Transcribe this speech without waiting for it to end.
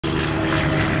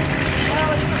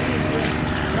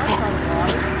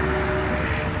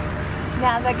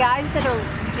Now the guys that are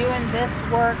doing this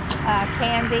work,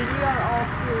 Candy. We are all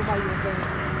here by your van.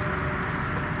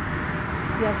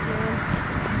 Yes, ma'am.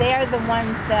 They're the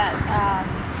ones that.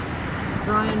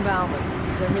 Brian Bowman.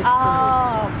 They're his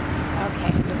Oh, okay.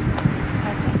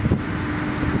 Okay.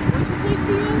 What'd you say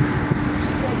she is?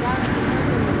 She said down at the end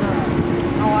in the road.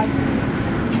 Oh, I see.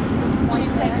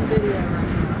 She's taking video right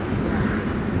now.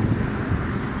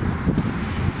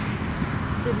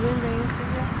 Did Linda answer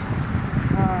yet?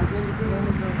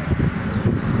 Linda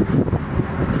Gomez.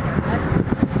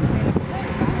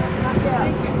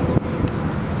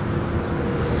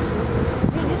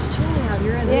 Man, it's chilly out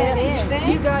here. Yeah, it is.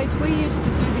 You guys, we used to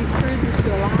do these cruises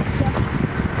to Alaska,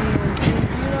 and in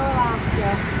Juneau,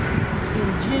 Alaska, in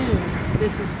June,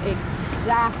 this is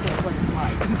exactly what it's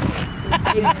like.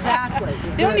 Exactly.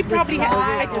 They only probably the have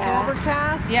sky like is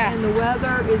overcast, Yeah. and the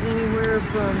weather is anywhere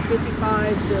from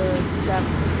 55 to 70.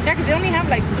 Yeah, because they only have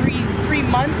like three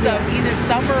months of either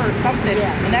summer or something,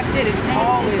 Yes. and that's it. It's And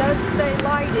always it does stay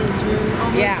light in June,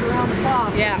 almost Yeah. around the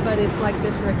clock. Yeah. But it's like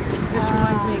this right here. This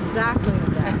reminds me exactly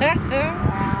of that.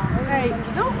 Hey,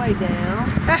 don't lay down.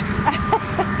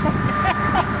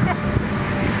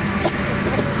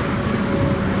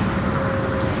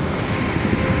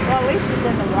 Well, at least she's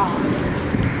in the rocks.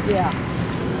 Yeah.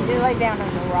 You lay down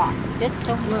in the rocks. Just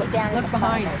don't lay down in Look the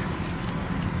behind puddles. us.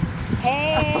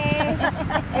 Hey.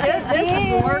 This is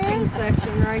the working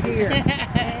section right here.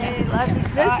 Hey, love you, This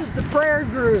Scott. is the prayer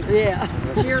group. Yeah.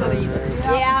 Cheerleaders.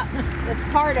 Yeah, that's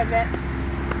part of it.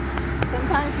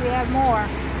 Sometimes we have more.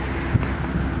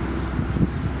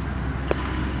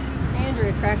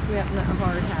 Andrea cracks me up in that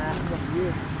hard hat.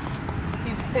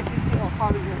 If you feel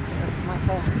haughtiness there, my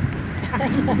phone.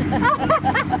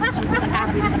 She's not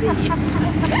happy to see you.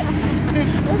 This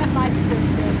is my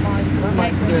sister, Mark.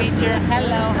 nice to meet you.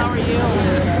 Hello, how are you?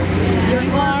 You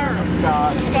are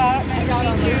Scott. Scott. Nice to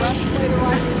meet you.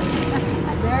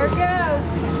 There it goes.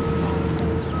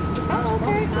 Oh,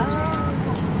 okay.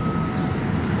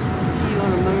 I see you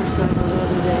on a motorcycle the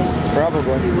other day.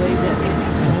 Probably. You waved at me.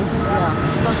 Yeah.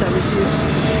 I thought that was you.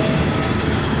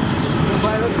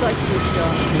 Nobody looks like you,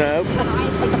 Scott. Nope. I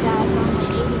see guys on my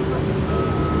 80 foot in the air.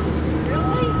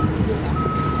 Really?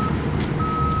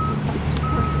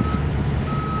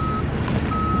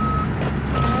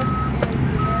 This is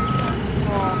the very first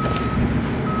wall.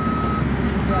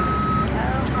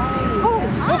 Oh,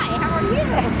 hi, how are you?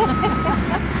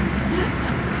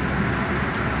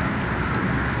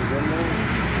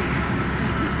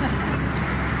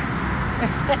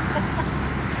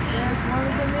 There's one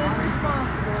of the men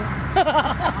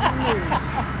responsible.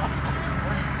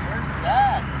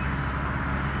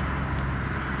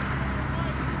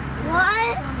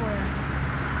 What? Somewhere.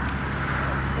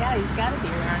 Yeah, he's got to be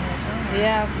around here somewhere.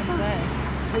 Yeah, I was gonna say.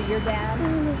 Is it your dad?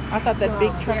 I thought that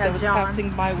big truck Yeah, that was John. passing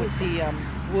by with the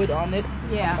wood on it.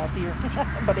 Yeah. Out here,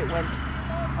 but it went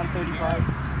on 35.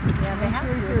 Yeah, they have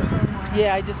Sure he's to. here somewhere.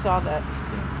 Yeah, I just saw that.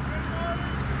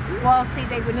 Too. Well, see,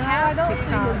 they would No, I have don't to see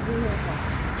his come vehicle.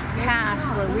 past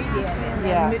where we did and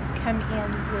Yeah. then come in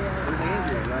where,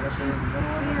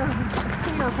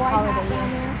 See her white hat down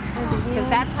there? because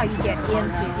that's how you get into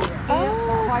here. Oh,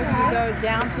 You go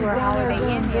down to where down there Holiday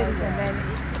doing Inn is, business. and then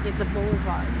it's a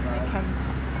boulevard, and it comes.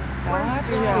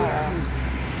 gotcha.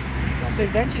 So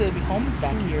eventually there'll be homes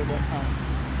back here then, huh?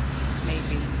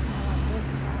 Maybe.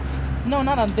 No,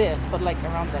 not on this, but like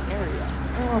around that area.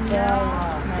 Oh,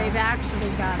 Bella. They've actually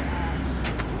got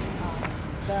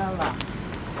Bella.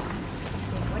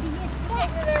 What do you say?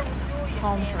 Over there with Julia.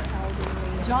 Home for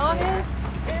elderly. John is?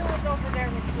 It was over there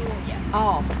with Julia.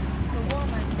 Oh. The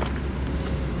woman.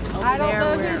 I don't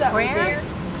know who that was Where? there.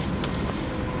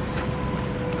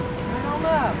 I don't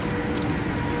know.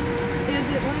 Is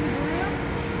it Linda Grimm?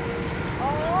 Oh,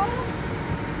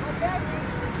 I bet you.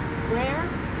 Where?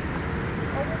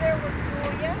 Over there with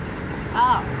Julia.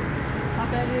 Oh. I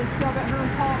bet it is. Tell about her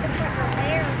and Paul. Looks like her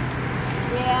hair.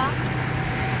 Yeah.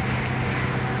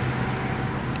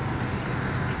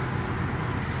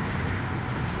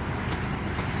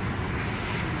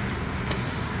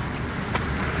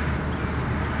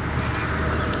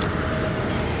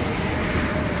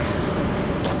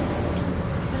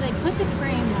 So they put the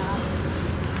frame up,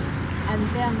 and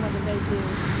then what do they do,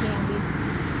 Candy?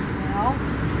 Well,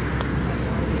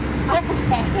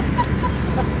 Okay.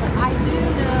 I do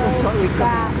know what we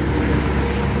that,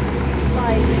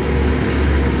 like,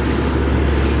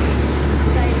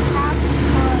 they have to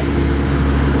put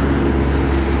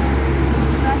some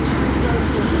sections of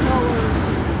the pillars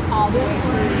All this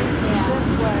way, Yeah. this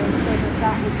way, so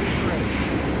that would be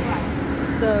braced.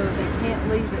 So they can't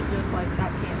leave it just like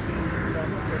that, can't be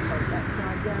left just like that. So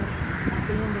I guess at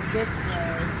the end of this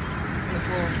way, it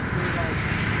will be like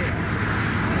this.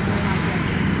 And then I guess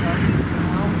we start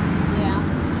now. Yeah.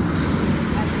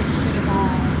 I just put it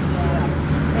all.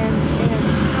 Yeah. And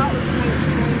Scott was trying to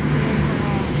explain to me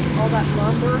how all that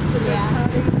lumber that they're Yeah.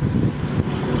 cutting,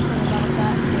 something about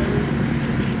that goes.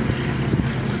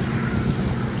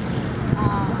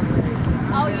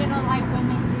 Oh, you know, like when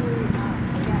they